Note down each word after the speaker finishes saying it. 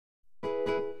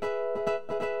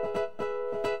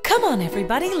Come on,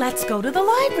 everybody, let's go to the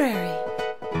library.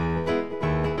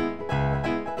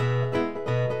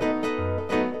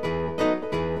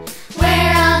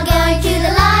 We're all going to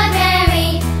the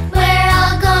library. We're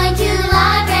all going to the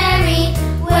library.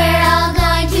 We're all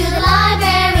going to the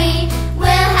library.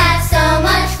 We'll have so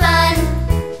much fun.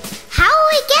 How will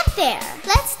we get there?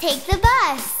 Let's take the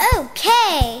bus.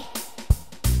 Okay.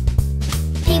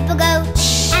 People go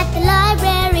at the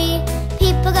library.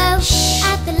 People go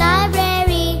at the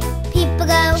library. People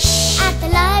go at the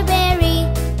library.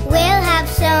 We'll have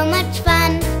so much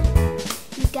fun.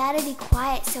 You gotta be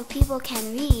quiet so people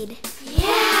can read.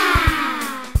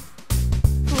 Yeah!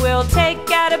 We'll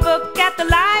take out a book at the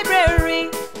library.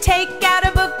 Take out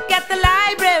a book at the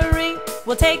library.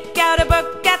 We'll take out a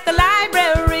book at the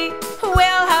library.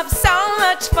 We'll have so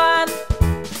much fun.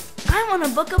 I want a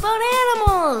book about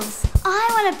animals. I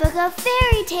want a book of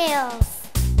fairy tales.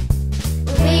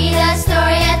 We'll read a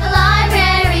story at the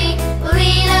library. We'll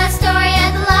read a story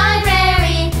at the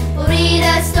library. We'll read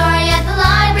a story at the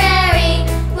library.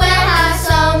 We'll have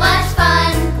so much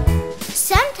fun.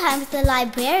 Sometimes the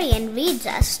librarian reads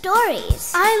us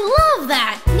stories. I love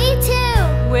that. Me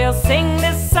too. We'll sing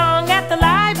this song at the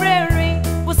library.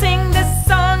 We'll sing this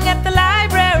song at the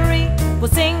library. We'll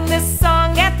sing this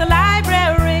song at the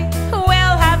library.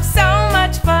 We'll have so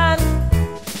much fun.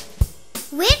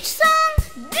 Which song?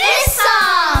 This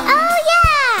song! Oh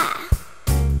yeah!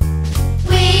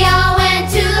 We all went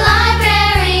to the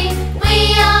library. We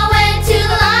all went to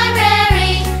the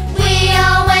library. We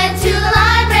all went to the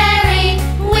library.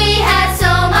 We had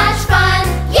so much fun.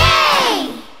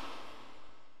 Yay!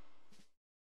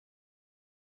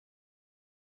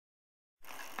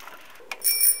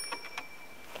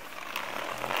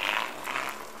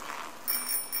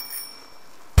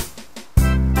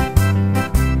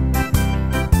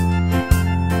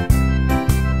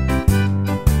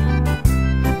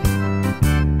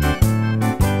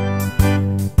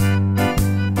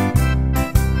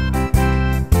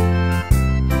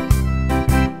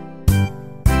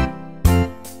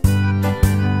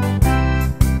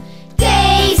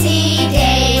 Daisy,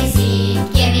 Daisy,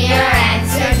 give me your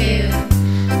answer too.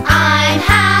 I'm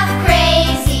half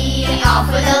crazy, all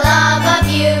for the love of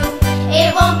you.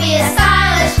 It won't be a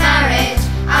stylish marriage,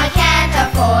 I can't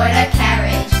afford a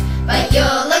carriage, but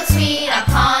you'll look sweet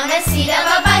upon the seat of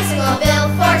a bicycle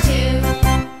built for two.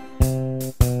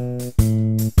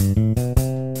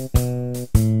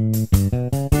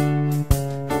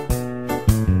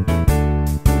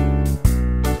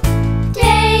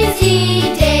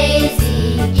 Daisy,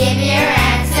 Daisy, give me your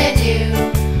answer due.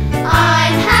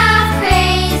 I'm half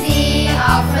crazy,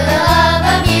 all for the love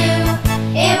of you.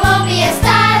 It won't be a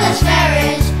stylish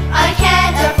marriage, I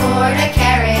can't afford a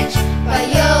carriage, but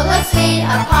you'll look sweet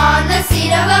upon the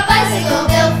seat of a bicycle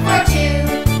built for two.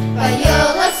 But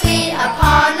you'll look sweet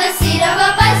upon the seat of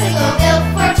a bicycle built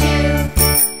for two.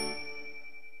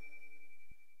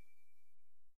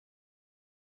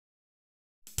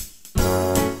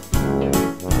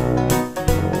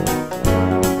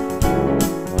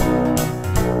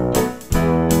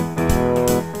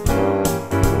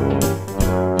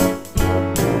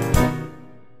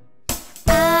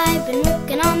 I've been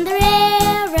working on the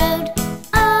railroad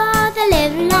all the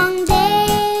livelong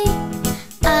day.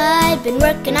 I've been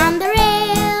working on the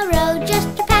railroad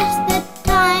just to pass the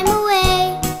time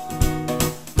away.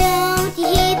 Don't you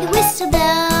hear the whistle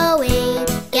blowing?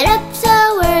 Get up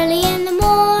so early in the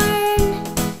morn.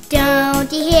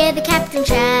 Don't you hear the captain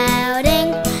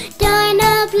shouting?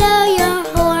 Dinah, blow your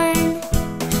horn.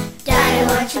 Dinah,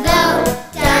 won't you blow?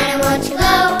 Dinah, won't you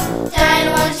blow?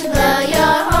 Dinah, won't you blow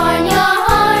your horn, your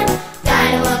horn?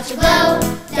 Dinah, won't you blow?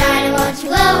 Dinah, won't you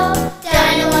blow?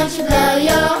 Dinah, won't you blow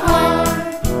your horn?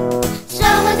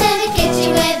 Someone's in the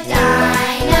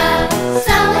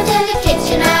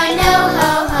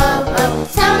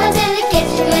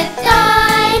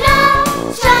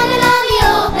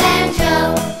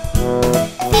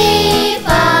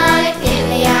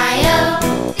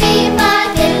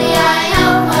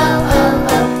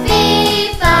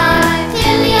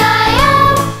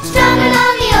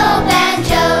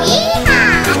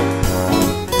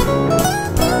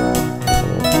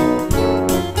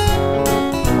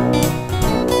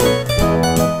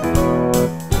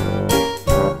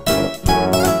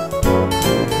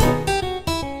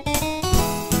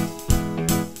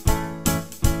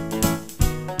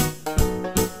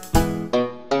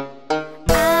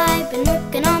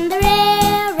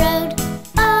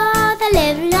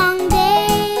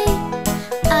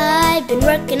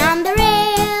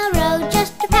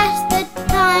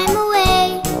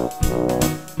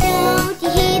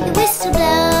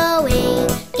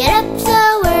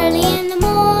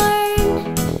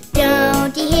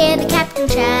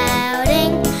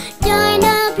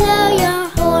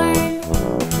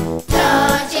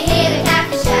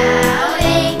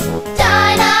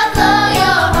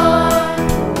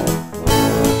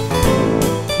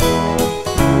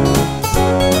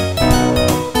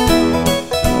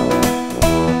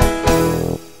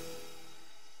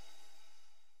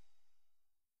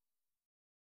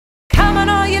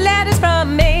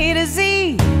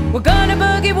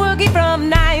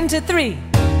 3.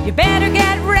 You better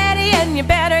get ready and you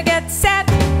better get set.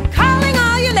 Calling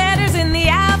all your letters in the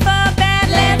alphabet.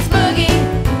 Let's boogie.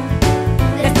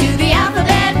 Let's do the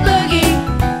alphabet boogie.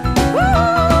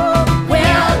 Woo!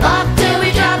 We'll bop till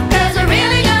we drop, 'cause we're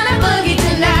really gonna boogie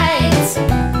tonight.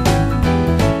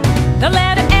 The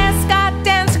letter S got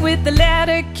dancing with the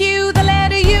letter Q. The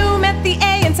letter U met the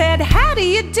A and said, how do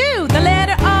you do? The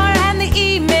letter R and the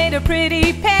E made a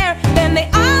pretty pair. Then they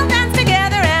all danced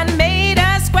together and made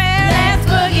a square. Let's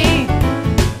boogie.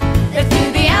 Let's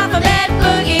do the alphabet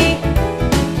boogie.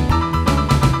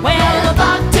 Well, we'll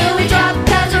bop till we drop,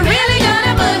 'cause we're really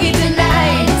gonna boogie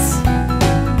tonight.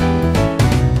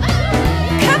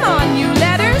 Come on, you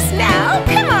letters, now.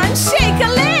 Come on, shake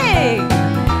a leg.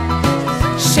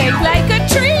 Shake like a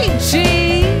tree, G.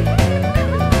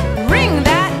 Ring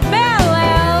that bell,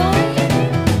 L.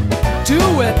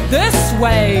 Do it this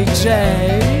way, J.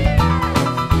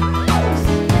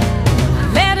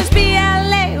 Letters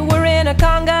B-L-A, we're in a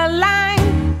conga line,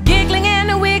 giggling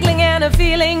and a wiggling and a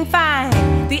feeling fine.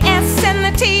 The S and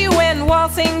the T went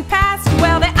waltzing past.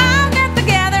 Well, they all got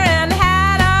together and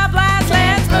had a blast.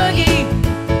 Let's boogie.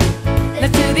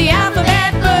 Let's do the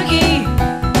alphabet boogie.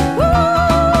 Woo!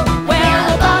 Well,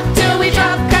 we'll bop till we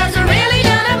drop, 'cause we're really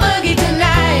gonna boogie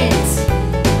tonight.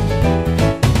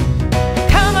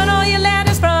 Come on, all your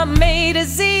letters from A to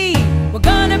Z. We're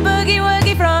gonna boogie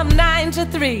woogie from 9 to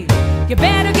 3. You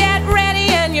better get ready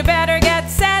and you better get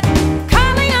set.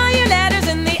 Calling all your letters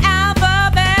in the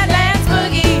alphabet. Let's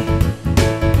boogie.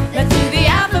 Let's do the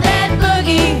alphabet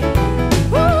boogie.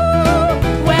 Woo!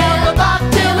 Well, we'll bop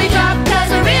till we drop, 'cause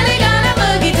we're really gonna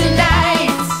boogie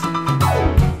tonight.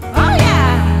 Oh yeah!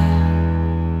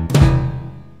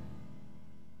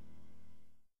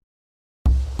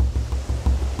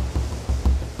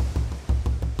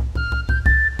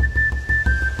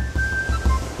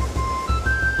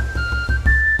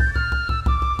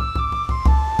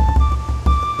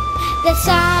 The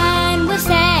sun was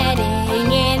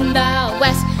setting in the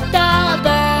west. The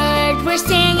birds were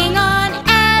singing on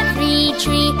every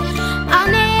tree. All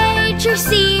nature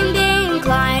seemed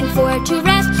inclined for to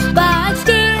rest, but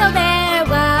still there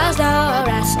was no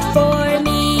rest for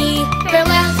me.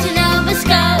 Farewell to Nova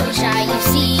Scotia, you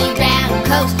sea round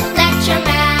coast. Let your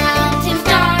mountains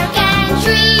dark and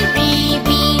dreary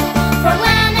be. For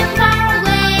when I'm far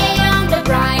away on the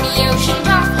briny ocean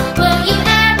top, will you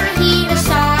ever heed a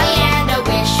sigh and a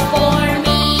wish for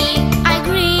me? I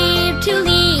grieve to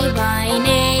leave my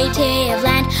native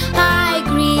land. I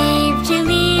grieve to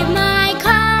leave my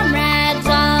comrades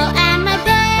all, and my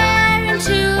parents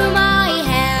whom I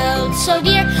held so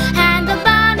dear, and the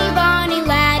bonny, bonny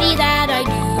laddie that I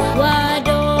do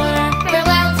adore.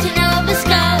 Farewell to Nova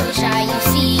Scotia, you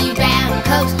sea round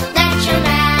coast. Let your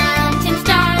mountains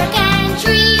dark and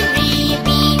dreary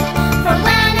be. For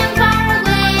when I'm far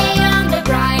away on the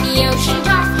briny ocean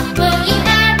top, will you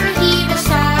ever heave a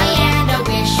sigh and a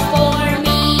wish for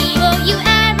me? Will you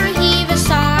ever heave a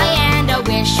sigh and a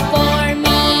wish for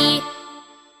me?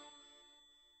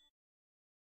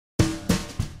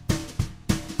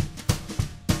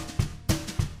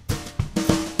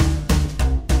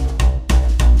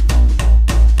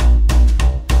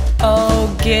 Oh,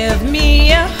 give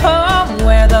me a home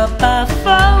where the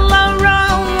buffalo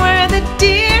roam, where the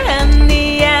deer and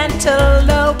the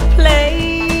antelope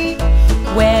play,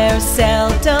 where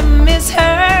seldom is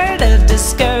heard a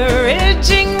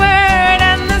discouraging word,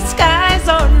 and the skies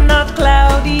are not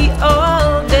cloudy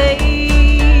all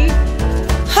day.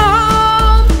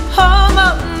 Home, home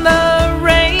on the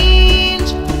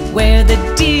range, where the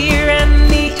deer and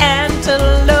the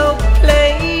antelope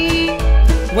play,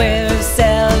 where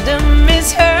seldom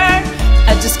is heard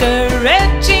a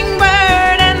discouraging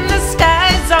word, and the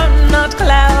skies are not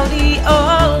cloudy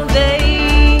all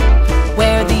day,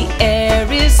 where the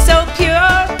air is so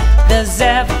pure, the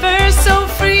zephyr so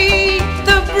free,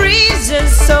 the breeze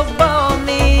is so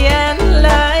balmy and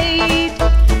light,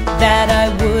 that I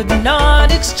would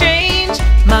not exchange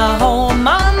my home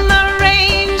on the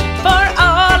range for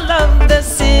all of the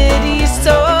city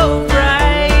so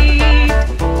bright.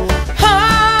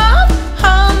 Home,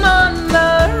 home on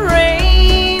the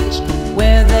range,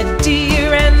 where the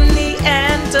deer and the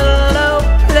antelope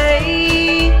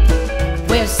play,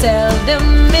 where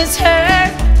seldom is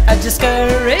heard a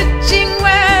discouraging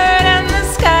word, and the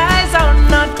skies are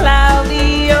not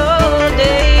cloudy all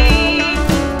day.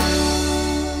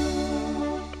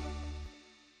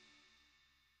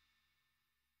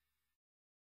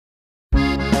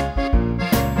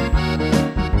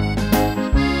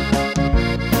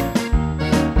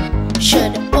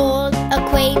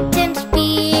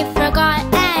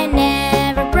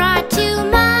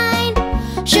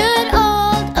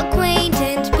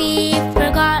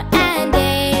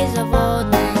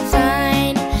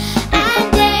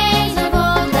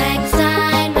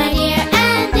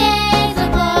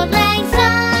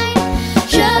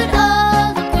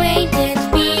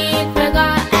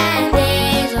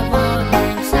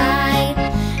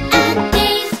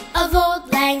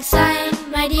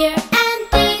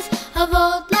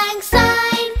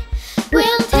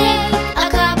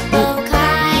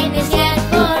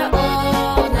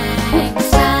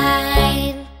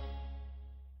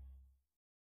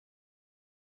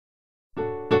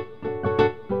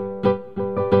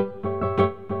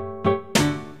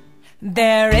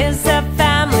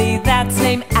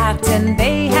 cat, and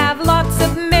they have lots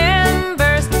of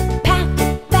members. Pat,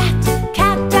 bat,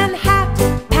 cat and hat.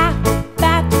 Pat,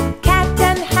 bat, cat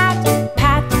and hat.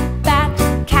 Pat,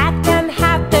 bat, cat and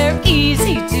hat. They're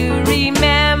easy to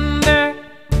remember.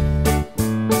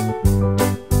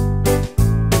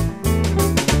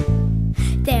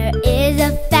 There is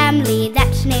a family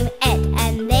that's named Ed,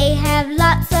 and they have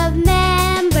lots of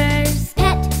members.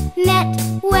 Pet, net,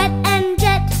 wet and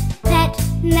jet. Pet,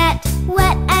 net,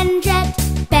 wet and jet.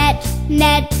 Pet,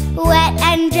 net, wet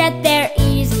and jet. They're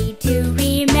easy to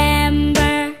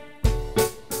remember.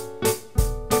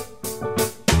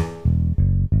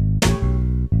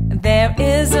 There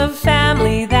is a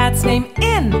family that's named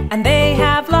In, and they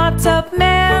have lots of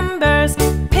members.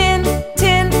 Pin,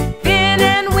 tin, fin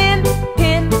and win.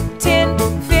 Pin, tin,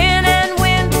 fin and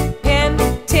win. Pin,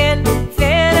 tin,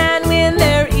 fin and win.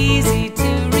 They're easy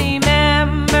to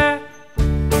remember.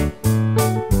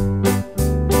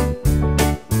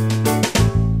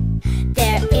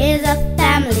 There is a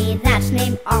family that's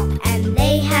named Op, and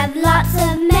they have lots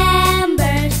of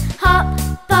members. Hop,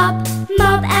 bop,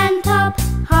 mop and top.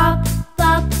 Hop,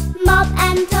 bop, mop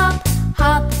and top.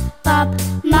 Hop, bop,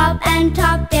 mop and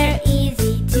top. They're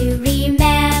easy to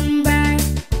remember.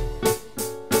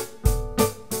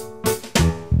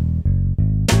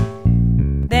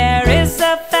 There is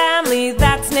a family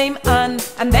that's named Un,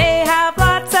 and they have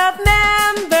lots of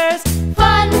members.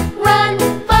 Fun, run,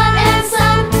 fun and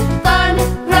sun. Fun,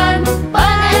 run,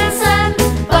 fun and sun.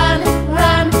 Fun,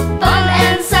 run, fun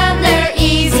and sun. They're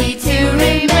easy to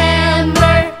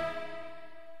remember.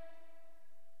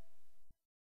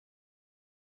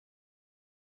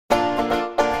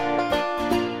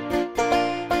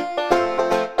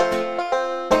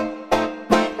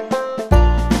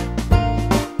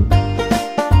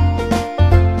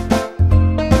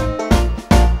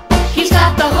 He's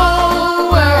got the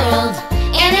whole world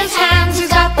in his hands. He's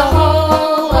got the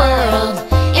whole world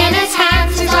in his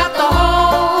hands. He's got the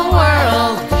whole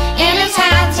world in his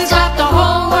hands. He's got the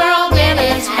whole world in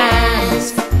his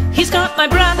hands. He's got my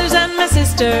brothers and my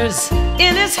sisters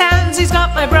in his hands. He's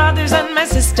got my brothers and my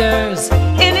sisters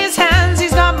in his hands.